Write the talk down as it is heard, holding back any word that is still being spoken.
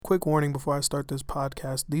quick warning before I start this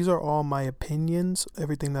podcast. These are all my opinions.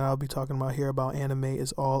 Everything that I'll be talking about here about anime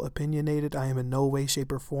is all opinionated. I am in no way,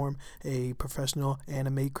 shape, or form a professional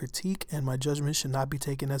anime critique, and my judgment should not be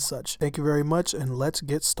taken as such. Thank you very much, and let's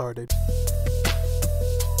get started.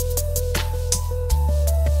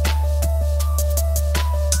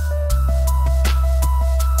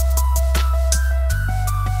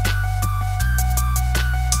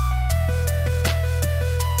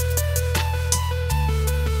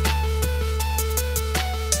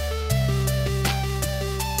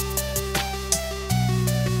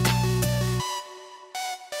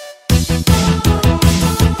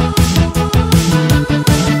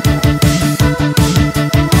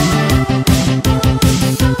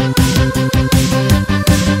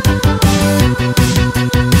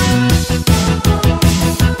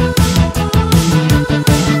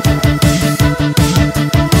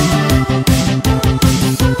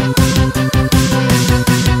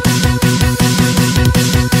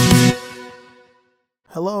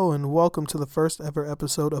 Hello and welcome to the first ever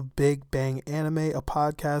episode of Big Bang Anime, a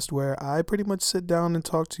podcast where I pretty much sit down and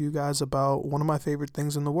talk to you guys about one of my favorite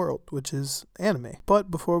things in the world, which is anime.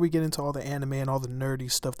 But before we get into all the anime and all the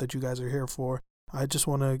nerdy stuff that you guys are here for, I just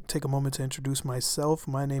want to take a moment to introduce myself.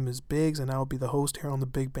 My name is Biggs and I will be the host here on the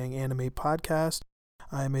Big Bang Anime podcast.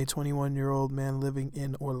 I am a 21-year-old man living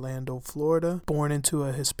in Orlando, Florida, born into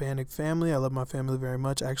a Hispanic family. I love my family very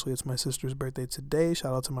much. Actually, it's my sister's birthday today.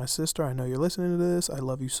 Shout out to my sister. I know you're listening to this. I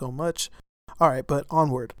love you so much. All right, but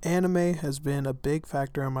onward. Anime has been a big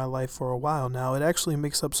factor in my life for a while now. It actually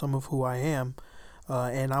makes up some of who I am.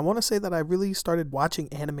 And I want to say that I really started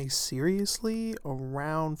watching anime seriously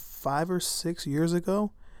around 5 or 6 years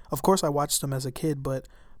ago. Of course, I watched them as a kid, but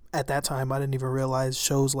at that time, I didn't even realize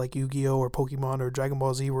shows like Yu-Gi-Oh! Or Pokemon or Dragon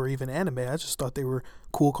Ball Z were even anime. I just thought they were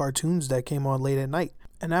cool cartoons that came on late at night.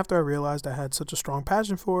 And after I realized I had such a strong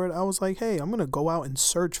passion for it, I was like, hey, I'm going to go out and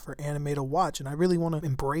search for anime to watch. And I really want to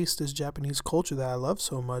embrace this Japanese culture that I love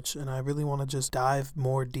so much. And I really want to just dive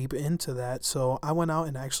more deep into that. So I went out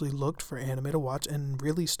and actually looked for anime to watch and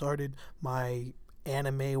really started my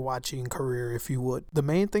anime watching career, if you would. The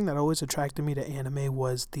main thing that always attracted me to anime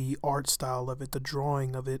was the art style of it, the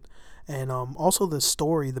drawing of it, and also the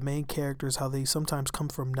story, the main characters, how they sometimes come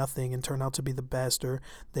from nothing and turn out to be the best, or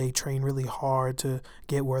they train really hard to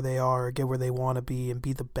get where they are or get where they want to be and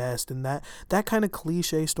be the best, and that kind of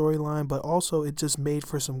cliche storyline, but also it just made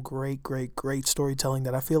for some great storytelling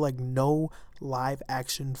that I feel like no live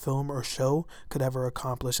action film or show could ever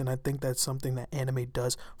accomplish. And I think that's something that anime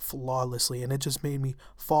does flawlessly, and it just made me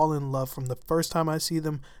fall in love from the first time I see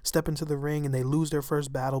them step into the ring and they lose their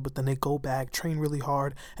first battle, but then they go back, train really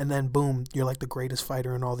hard, and then boom, you're like the greatest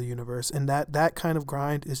fighter in all the universe. And that kind of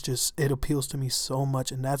grind is just, it appeals to me so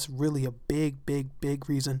much, and that's really a big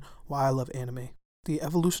reason why I love anime. The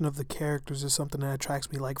evolution of the characters is something that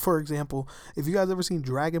attracts me. Like, for example, if you guys ever seen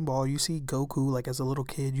Dragon Ball, you see Goku, like, as a little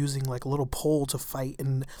kid using, like, a little pole to fight,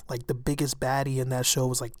 and, like, the biggest baddie in that show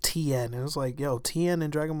was, like, Tien. And it's like, yo, Tien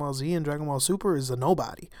in Dragon Ball Z and Dragon Ball Super is a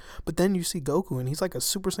nobody. But then you see Goku, and he's, like, a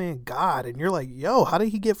Super Saiyan God, and you're like, yo, how did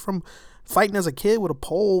he get from fighting as a kid with a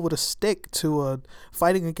pole, with a stick, to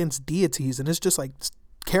fighting against deities? And it's just, like,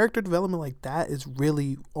 character development like that is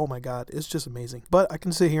really, oh my god, it's just amazing. But I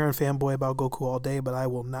can sit here and fanboy about Goku all day, but I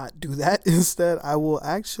will not do that. Instead, I will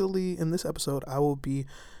actually, in this episode, I will be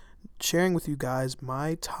sharing with you guys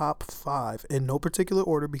my top 5 in no particular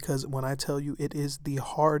order, because when I tell you, it is the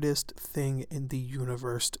hardest thing in the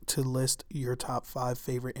universe to list your top 5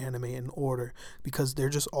 favorite anime in order, because they're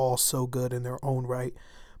just all so good in their own right.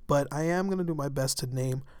 But I am going to do my best to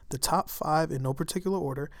name the top 5 in no particular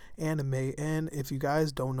order anime, and if you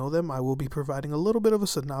guys don't know them, I will be providing a little bit of a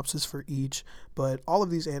synopsis for each, but all of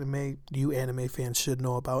these anime you anime fans should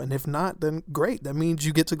know about, and if not, then great. That means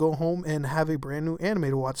you get to go home and have a brand new anime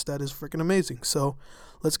to watch that is freaking amazing. So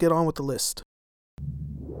let's get on with the list.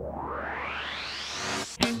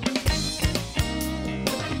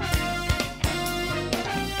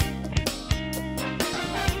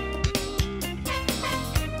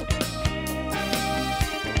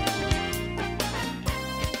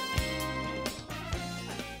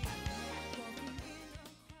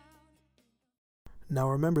 Now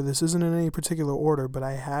remember, this isn't in any particular order, but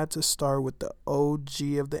I had to start with the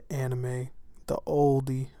OG of the anime, the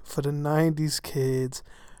oldie, for the 90s kids,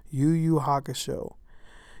 Yu Yu Hakusho.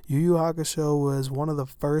 Yu Yu Hakusho was one of the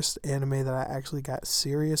first anime that I actually got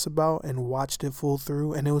serious about and watched it full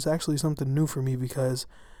through, and it was actually something new for me because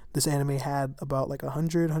this anime had about like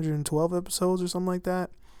 112 episodes or something like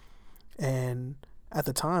that, and at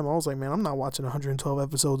the time I was like, man, I'm not watching 112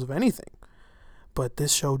 episodes of anything. But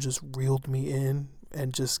this show just reeled me in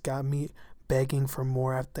and just got me begging for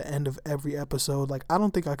more at the end of every episode. Like, I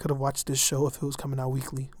don't think I could have watched this show if it was coming out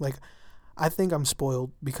weekly. Like, I think I'm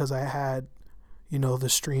spoiled because I had, the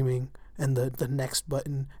streaming and the next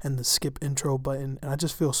button and the skip intro button, and I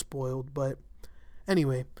just feel spoiled. But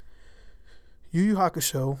anyway, Yu Yu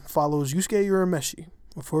Hakusho follows Yusuke Urameshi,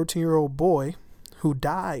 a 14-year-old boy who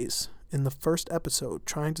dies in the first episode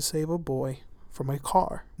trying to save a boy from a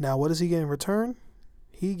car. Now, what does he get in return?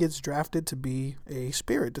 He gets drafted to be a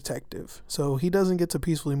spirit detective. So he doesn't get to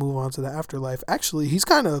peacefully move on to the afterlife. Actually, he's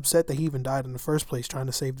kind of upset that he even died in the first place trying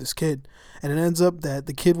to save this kid. And it ends up that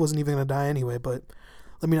the kid wasn't even going to die anyway, but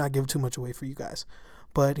let me not give too much away for you guys.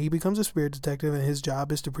 But he becomes a spirit detective, and his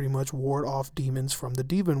job is to pretty much ward off demons from the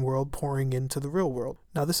demon world pouring into the real world.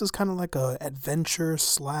 Now, this is kind of like a adventure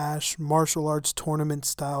 / martial arts tournament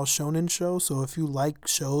style shonen show. So if you like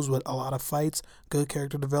shows with a lot of fights, good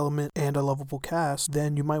character development, and a lovable cast,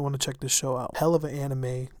 then you might want to check this show out. Hell of an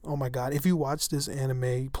anime. Oh my god. If you watch this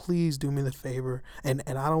anime, please do me the favor. And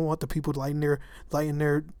I don't want the people lighting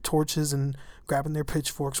their torches and grabbing their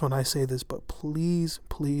pitchforks when I say this, but please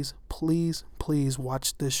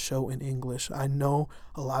watch this show in English. I know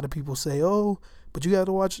a lot of people say, oh, but you got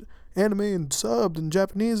to watch anime and subbed, and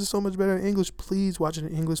Japanese is so much better in English. Please watch it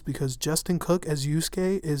in English, because Justin Cook as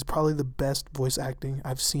Yusuke is probably the best voice acting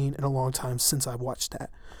I've seen in a long time since I've watched that.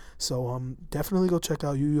 So definitely go check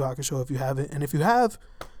out Yu Yu Hakusho if you haven't. And if you have,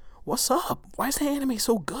 what's up? Why is the anime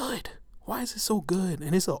so good? Why is it so good?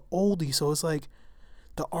 And it's an oldie, so it's like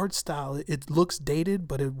the art style, it looks dated,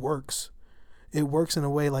 but it works. It works in a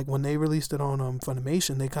way, like when they released it on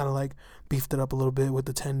Funimation, they kind of like beefed it up a little bit with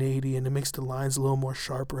the 1080, and it makes the lines a little more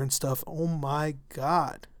sharper and stuff. Oh my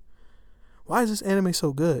god. Why is this anime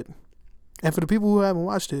so good? And for the people who haven't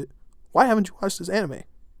watched it, why haven't you watched this anime?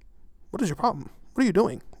 What is your problem? What are you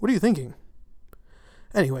doing? What are you thinking?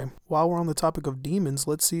 Anyway, while we're on the topic of demons,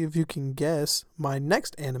 let's see if you can guess my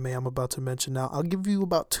next anime I'm about to mention now. I'll give you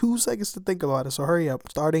about 2 seconds to think about it, so hurry up.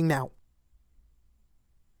 Starting now.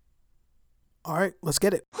 Alright, let's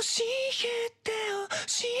get it.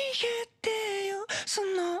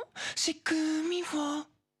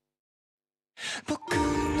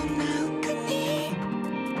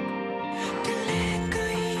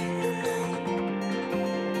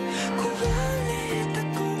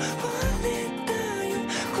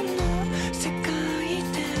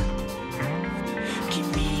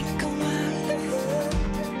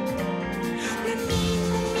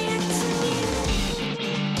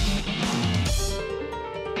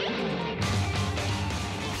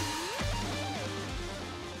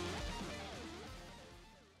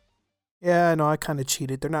 Yeah, I know, I kind of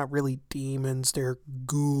cheated. They're not really demons, they're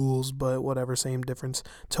ghouls, but whatever, same difference.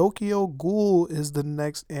 Tokyo Ghoul is the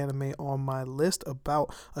next anime on my list,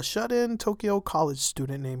 about a shut-in Tokyo college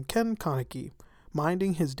student named Ken Kaneki,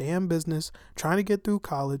 minding his damn business, trying to get through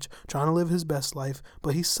college, trying to live his best life,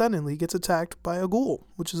 but he suddenly gets attacked by a ghoul,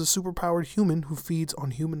 which is a superpowered human who feeds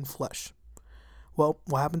on human flesh. Well,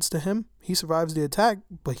 what happens to him? He survives the attack,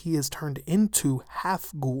 but he is turned into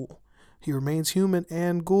half ghoul. He remains human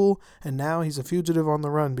and ghoul, and now he's a fugitive on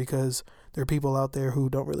the run because there are people out there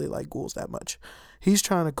who don't really like ghouls that much. He's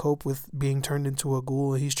trying to cope with being turned into a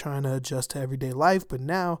ghoul, and he's trying to adjust to everyday life, but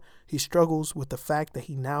now he struggles with the fact that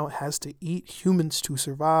he now has to eat humans to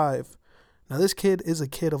survive. Now, this kid is a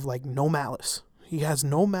kid of like no malice. He has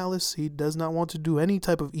no malice. He does not want to do any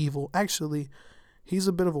type of evil. Actually, he's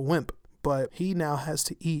a bit of a wimp, but he now has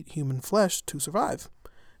to eat human flesh to survive.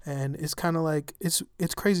 And it's kind of like, it's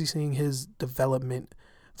crazy seeing his development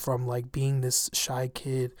from like being this shy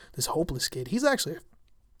kid, this hopeless kid. He's actually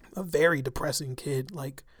a very depressing kid.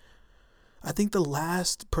 Like, I think the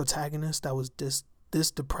last protagonist that was this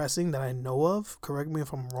depressing that I know of, correct me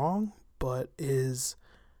if I'm wrong, but is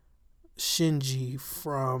Shinji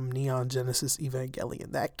from Neon Genesis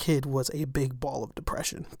Evangelion. That kid was a big ball of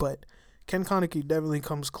depression, but Ken Kaneki definitely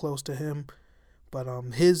comes close to him. But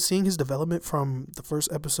seeing his development from the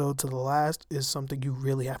first episode to the last is something you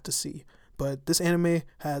really have to see. But this anime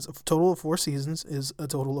has a total of 4 seasons, is a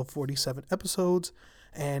total of 47 episodes,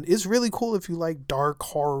 and it's really cool if you like dark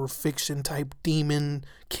horror fiction type demon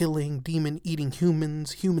killing, demon eating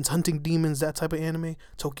humans hunting demons, that type of anime.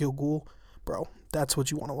 Tokyo Ghoul, bro, that's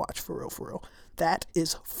what you want to watch for real. That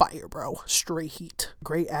is fire, bro. Straight heat.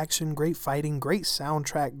 Great action, great fighting, great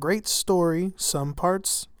soundtrack, great story. Some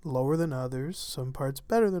parts lower than others, some parts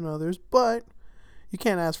better than others, but you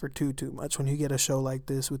can't ask for too much when you get a show like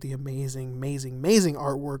this with the amazing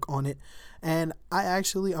artwork on it. And I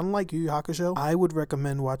actually, unlike Yu Yu Hakusho, I would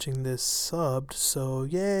recommend watching this subbed. So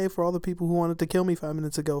yay for all the people who wanted to kill me 5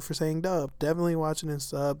 minutes ago for saying dub. Definitely watching it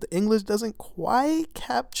subbed. The English doesn't quite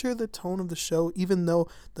capture the tone of the show, even though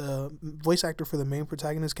the voice actor for the main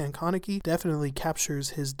protagonist, Ken Kaneki, definitely captures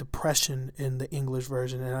his depression in the English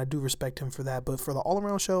version, and I do respect him for that. But for the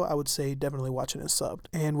all-around show, I would say definitely watching it subbed.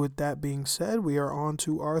 And with that being said, we are on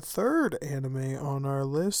to our third anime on our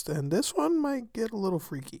list, and this one might get a little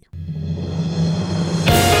freaky.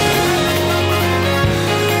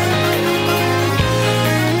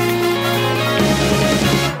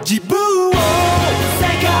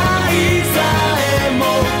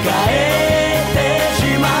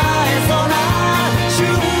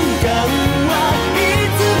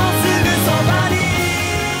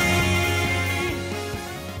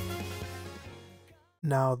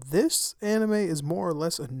 Now, this anime is more or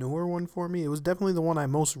less a newer one for me. It was definitely the one I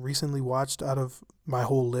most recently watched out of my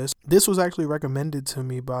whole list. This was actually recommended to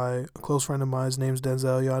me by a close friend of mine. His name's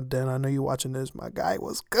Denzel. Y'all, Den, I know you're watching this. My guy,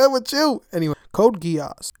 what's good with you? Anyway, Code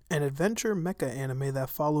Geass, an adventure mecha anime that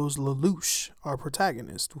follows Lelouch, our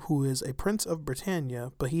protagonist, who is a prince of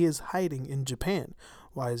Britannia, but he is hiding in Japan.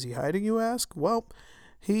 Why is he hiding, you ask? Well,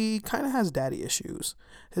 he kind of has daddy issues.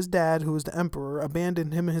 His dad, who is the emperor,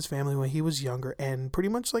 abandoned him and his family when he was younger and pretty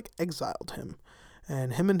much like exiled him.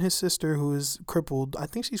 And him and his sister, who is crippled, I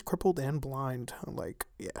think she's crippled and blind. Like,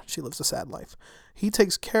 yeah, she lives a sad life. He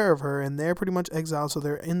takes care of her and they're pretty much exiled, so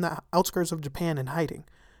they're in the outskirts of Japan and hiding.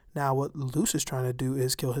 Now, what Luce is trying to do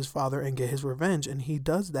is kill his father and get his revenge, and he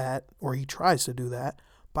does that, or he tries to do that,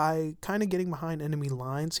 by kind of getting behind enemy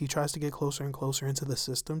lines. He tries to get closer and closer into the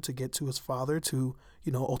system to get to his father to,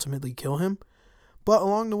 ultimately kill him. But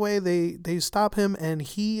along the way, they stop him, and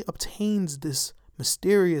he obtains this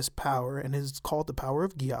mysterious power, and it's called the power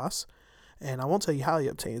of Geass. And I won't tell you how he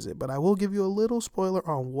obtains it, but I will give you a little spoiler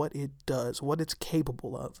on what it does, what it's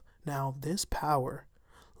capable of. Now, this power,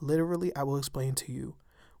 literally, I will explain to you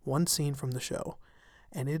one scene from the show,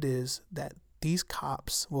 and it is that these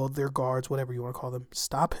cops, well, they're guards, whatever you want to call them,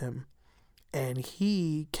 stop him, and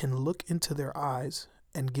he can look into their eyes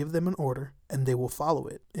and give them an order, and they will follow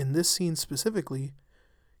it. In this scene specifically,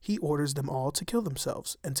 he orders them all to kill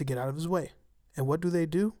themselves and to get out of his way. And what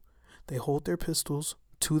do? They hold their pistols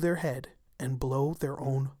to their head and blow their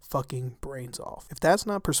own fucking brains off. If that's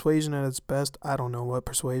not persuasion at its best, I don't know what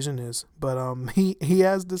persuasion is. But he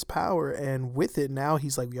has this power, and with it now,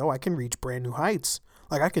 he's like, yo, I can reach brand new heights.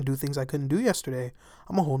 Like, I can do things I couldn't do yesterday.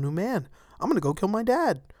 I'm a whole new man. I'm going to go kill my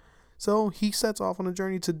dad. So he sets off on a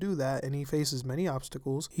journey to do that, and he faces many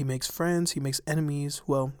obstacles. He makes friends, he makes enemies.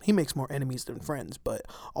 Well, he makes more enemies than friends, but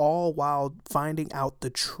all while finding out the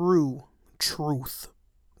true truth.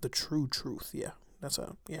 The true truth, yeah. That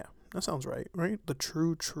sounds right? The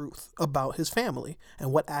true truth about his family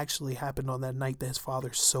and what actually happened on that night that his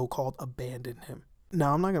father so-called abandoned him.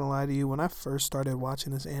 Now, I'm not going to lie to you. When I first started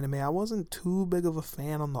watching this anime, I wasn't too big of a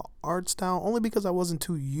fan on the art style, only because I wasn't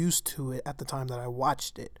too used to it at the time that I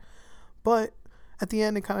watched it. But at the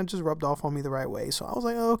end, it kind of just rubbed off on me the right way. So I was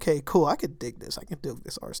like, oh, okay, cool. I could dig this. I can dig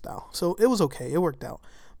this art style. So it was okay. It worked out.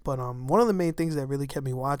 But one of the main things that really kept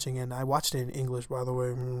me watching, and I watched it in English, by the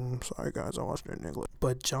way. Sorry, guys, I watched it in English.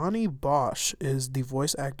 But Johnny Bosch is the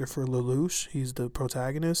voice actor for Lelouch. He's the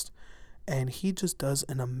protagonist. And he just does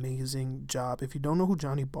an amazing job. If you don't know who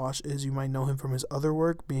Johnny Bosch is, you might know him from his other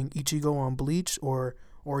work, being Ichigo on Bleach or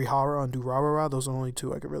Orihara on Durarara. Those are the only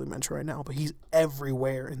two I could really mention right now. But he's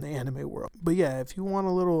everywhere in the anime world. But yeah, if you want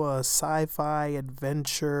a little sci-fi,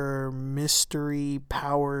 adventure,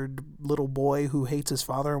 mystery-powered little boy who hates his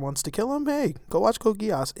father and wants to kill him, hey, go watch Code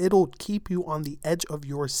Geass. It'll keep you on the edge of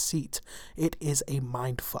your seat. It is a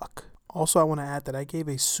mindfuck. Also, I want to add that I gave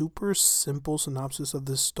a super simple synopsis of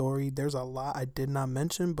this story. There's a lot I did not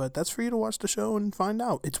mention, but that's for you to watch the show and find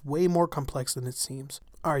out. It's way more complex than it seems.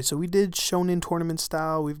 Alright, so we did shonen tournament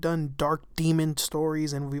style, we've done dark demon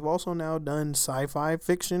stories, and we've also now done sci-fi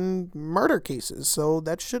fiction murder cases. So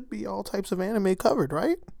that should be all types of anime covered,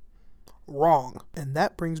 right? Wrong. And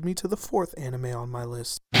that brings me to the fourth anime on my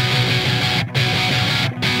list.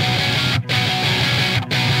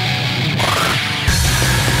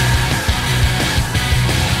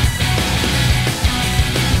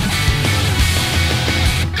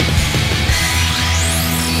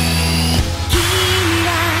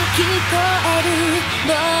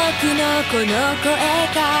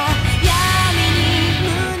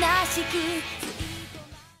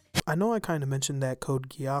 I know I kind of mentioned that Code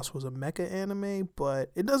Geass was a mecha anime,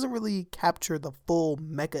 but it doesn't really capture the full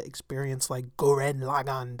mecha experience like Gurren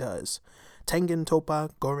Lagann does. Tengen Toppa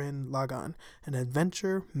Gurren Lagann, an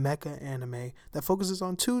adventure mecha anime that focuses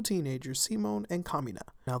on two teenagers, Simone and Kamina.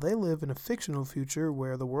 Now, they live in a fictional future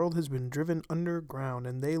where the world has been driven underground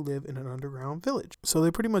and they live in an underground village. So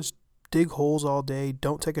they pretty much dig holes all day,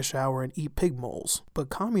 don't take a shower, and eat pig moles. But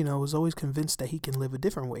Kamina was always convinced that he can live a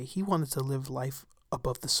different way. He wanted to live life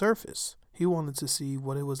above the surface. He wanted to see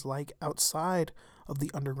what it was like outside of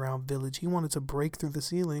the underground village. He wanted to break through the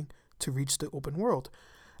ceiling to reach the open world.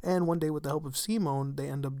 And one day, with the help of Simone, they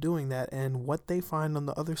end up doing that. And what they find on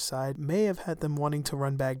the other side may have had them wanting to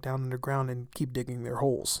run back down underground and keep digging their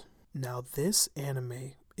holes. Now, this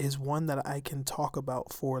anime is one that I can talk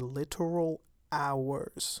about for literal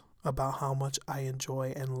hours about how much I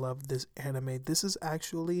enjoy and love this anime. This is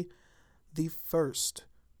actually the first,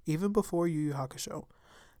 even before Yu Yu Hakusho,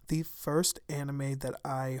 the first anime that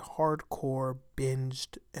I hardcore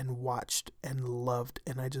binged and watched and loved,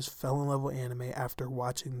 and I just fell in love with anime after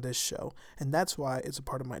watching this show, and that's why it's a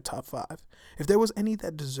part of my top 5. If there was any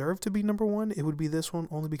that deserved to be number 1, it would be this one,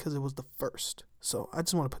 only because it was the first. So I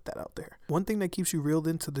just want to put that out there. One thing that keeps you reeled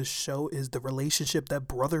into this show is the relationship, that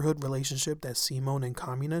brotherhood relationship that Simone and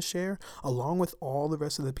Kamina share, along with all the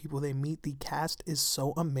rest of the people they meet. The cast is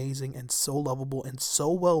so amazing and so lovable and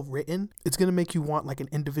so well written. It's going to make you want like an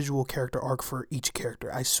individual character arc for each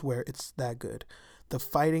character. I swear, it's that good. The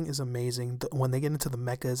fighting is amazing. When they get into the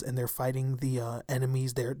mechas and they're fighting the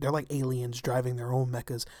enemies, they're like aliens driving their own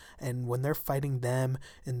mechas. And when they're fighting them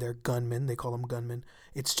and their gunmen, they call them gunmen,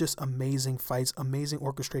 it's just amazing fights, amazing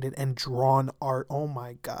orchestrated and drawn art. Oh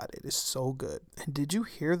my God, it is so good. And did you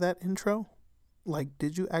hear that intro? Like,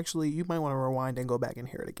 did you actually, you might want to rewind and go back and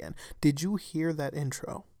hear it again. Did you hear that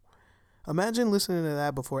intro? Imagine listening to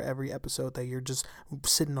that before every episode that you're just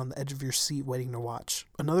sitting on the edge of your seat waiting to watch.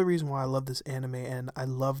 Another reason why I love this anime, and I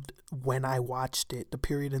loved when I watched it, the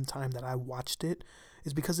period in time that I watched it,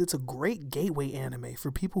 is because it's a great gateway anime for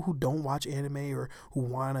people who don't watch anime or who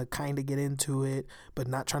want to kind of get into it but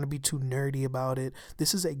not trying to be too nerdy about it.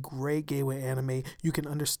 This is a great gateway anime. You can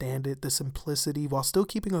understand it, the simplicity, while still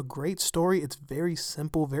keeping a great story. It's very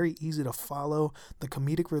simple, very easy to follow. The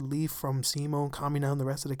comedic relief from Simone, Kamina, and the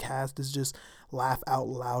rest of the cast is just laugh out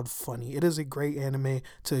loud funny. It is a great anime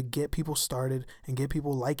to get people started and get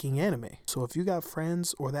people liking anime. So if you got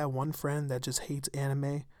friends or that one friend that just hates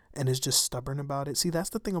anime and is just stubborn about it. See, that's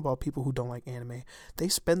the thing about people who don't like anime. They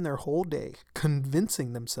spend their whole day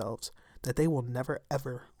convincing themselves that they will never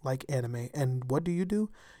ever like anime. And what do?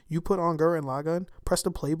 You put on Gurren Lagann, press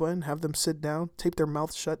the play button, have them sit down, tape their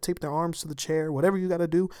mouth shut, tape their arms to the chair, whatever you gotta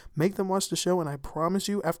do, make them watch the show, and I promise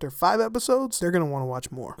you, after 5 episodes, they're gonna want to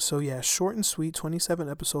watch more. So yeah, short and sweet, 27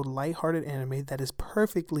 episode lighthearted anime that is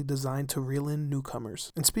perfectly designed to reel in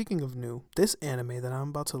newcomers. And speaking of new, this anime that I'm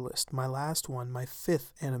about to list, my last one, my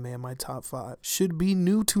 5th anime in my top 5, should be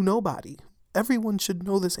new to nobody. Everyone should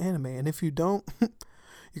know this anime, and if you don't,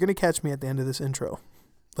 you're gonna catch me at the end of this intro.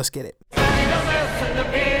 Let's get it.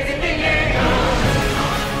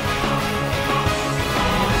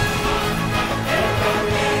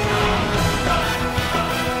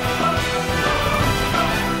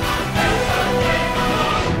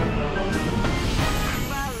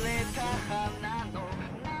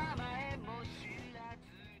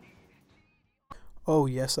 Oh,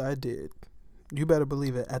 yes, I did. You better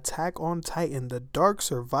believe it. Attack on Titan, the dark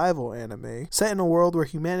survival anime, set in a world where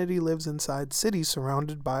humanity lives inside cities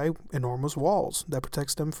surrounded by enormous walls that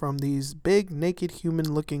protects them from these big, naked,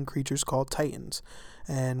 human-looking creatures called Titans.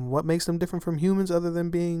 And what makes them different from humans other than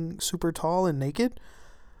being super tall and naked?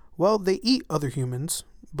 Well, they eat other humans,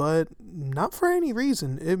 but not for any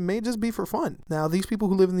reason. It may just be for fun. Now, these people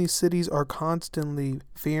who live in these cities are constantly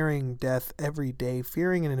fearing death every day,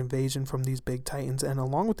 fearing an invasion from these big titans, and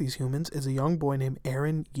along with these humans is a young boy named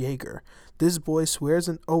Eren Yeager. This boy swears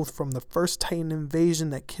an oath from the first titan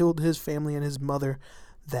invasion that killed his family and his mother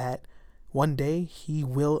that one day he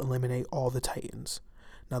will eliminate all the titans.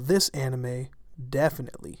 Now, this anime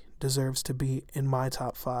definitely deserves to be in my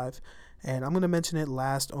top 5. And I'm going to mention it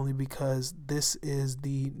last only because this is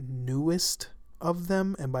the newest of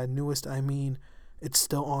them. And by newest, I mean it's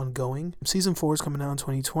still ongoing. Season 4 is coming out in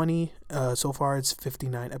 2020. So far, it's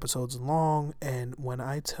 59 episodes long. And when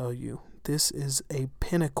I tell you, this is a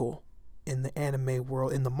pinnacle in the anime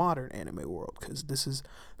world, in the modern anime world, because this is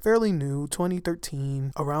fairly new,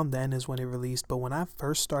 2013. Around then is when it released. But when I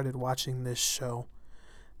first started watching this show,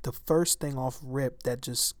 the first thing off rip that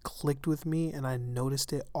just clicked with me and I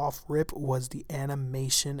noticed it off rip was the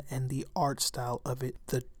animation and the art style of it.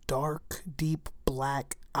 The dark, deep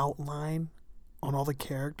black outline on all the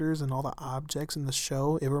characters and all the objects in the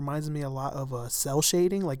show. It reminds me a lot of cell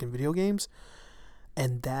shading like in video games.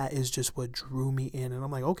 And that is just what drew me in. And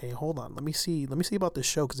I'm like, okay, hold on, let me see about this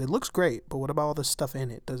show, because it looks great, but what about all the stuff in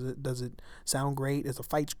it? Does it sound great? Is the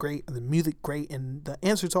fights great? Is the music great? And the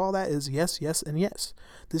answer to all that is yes, yes, and yes.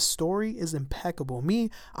 This story is impeccable.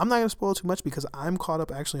 I'm not gonna spoil too much because I'm caught up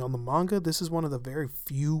actually on the manga. This is one of the very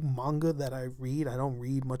few manga that I read. I don't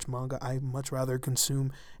read much manga. I much rather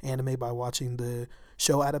consume anime by watching the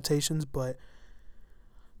show adaptations. But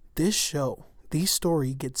this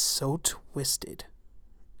story gets so twisted.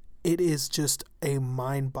 It is just a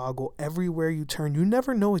mind boggle everywhere you turn. You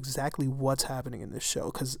never know exactly what's happening in this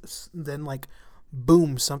show, because then, like,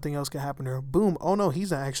 boom, something else can happen, or boom, oh no,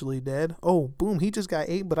 he's not actually dead. Oh, boom, he just got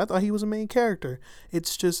ate, but I thought he was a main character.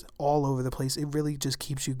 It's just all over the place. It really just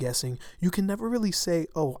keeps you guessing. You can never really say,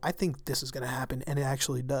 oh, I think this is going to happen, and it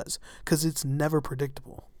actually does, because it's never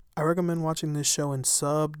predictable. I recommend watching this show in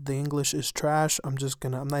sub. The English is trash. I'm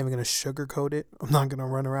not even gonna sugarcoat it. I'm not gonna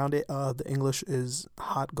run around it. The English is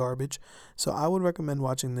hot garbage. So I would recommend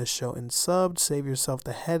watching this show in subbed. Save yourself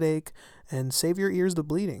the headache and save your ears the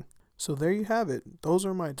bleeding. So there you have it. Those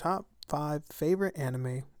are my top 5 favorite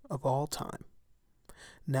anime of all time.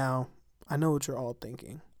 Now, I know what you're all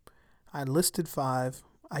thinking. I listed 5.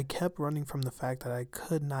 I kept running from the fact that I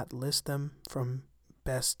could not list them from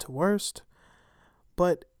best to worst.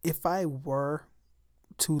 But if I were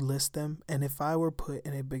to list them, and if I were put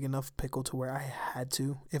in a big enough pickle to where I had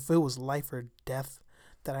to, if it was life or death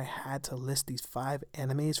that I had to list these 5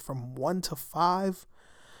 animes from 1 to 5,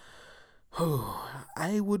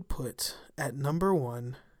 I would put at number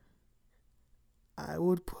 1,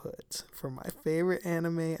 for my favorite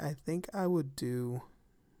anime, I think I would do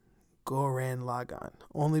Gurren Lagann,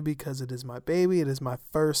 only because it is my baby, it is my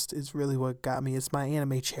first, it's really what got me, it's my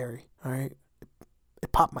anime cherry, alright?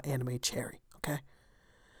 It popped my anime cherry, okay?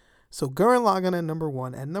 So Gurren Lagann at number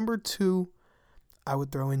 1. At number 2, I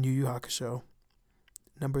would throw in Yu Yu Hakusho.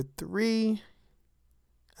 Number 3,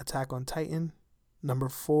 Attack on Titan. Number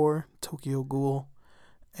 4, Tokyo Ghoul.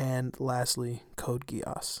 And lastly, Code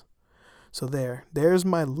Geass. So there's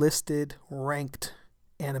my listed, ranked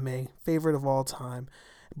anime, favorite of all time.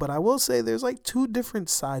 But I will say there's like 2 different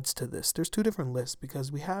sides to this. There's 2 different lists,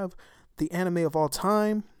 because we have the anime of all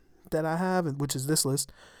time that I have, which is this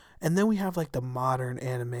list, and then we have like the modern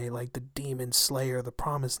anime, like the Demon Slayer, the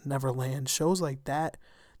Promised Neverland, shows like that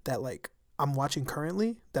like I'm watching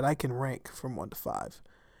currently that I can rank from 1 to 5,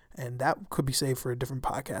 and that could be saved for a different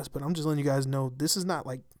podcast. But I'm just letting you guys know this is not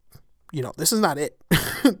like, this is not it.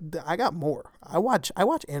 I got more. I watch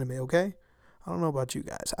anime, okay? I don't know about you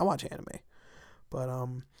guys. I watch anime, but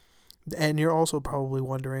and you're also probably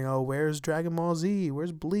wondering, oh, where's Dragon Ball Z?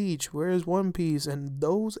 Where's Bleach? Where's One Piece? And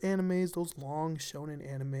those animes, those long shonen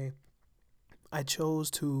anime, I chose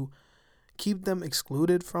to keep them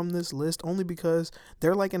excluded from this list only because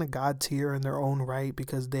they're like in a god tier in their own right,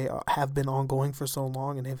 because they have been ongoing for so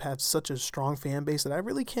long and they've had such a strong fan base that I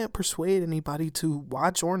really can't persuade anybody to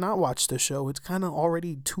watch or not watch the show. It's kind of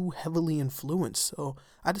already too heavily influenced. So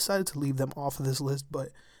I decided to leave them off of this list, but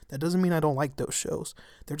that doesn't mean I don't like those shows.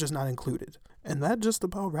 They're just not included. And that just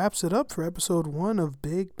about wraps it up for episode 1 of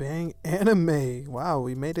Big Bang Anime. Wow,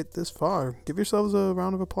 we made it this far. Give yourselves a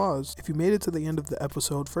round of applause. If you made it to the end of the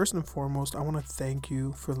episode, first and foremost, I want to thank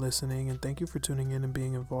you for listening and thank you for tuning in and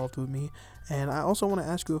being involved with me. And I also want to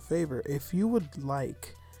ask you a favor. If you would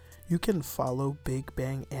like, you can follow Big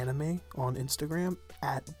Bang Anime on Instagram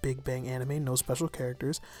at Big Bang Anime, no special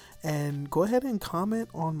characters, and go ahead and comment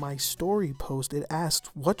on my story post. It asks,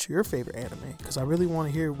 what's your favorite anime? Because I really want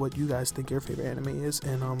to hear what you guys think your favorite anime is,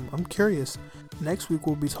 and I'm curious. Next week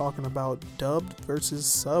we'll be talking about dubbed versus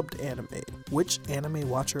subbed anime. Which anime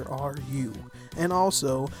watcher are you? And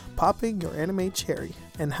also popping your anime cherry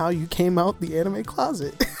and how you came out the anime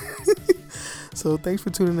closet. So thanks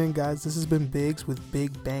for tuning in, guys. This has been Biggs with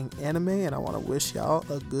Big Bang Anime, and I want to wish y'all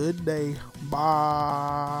a good day.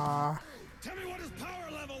 Bye. Tell me what his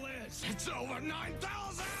power level is. It's over 9,000.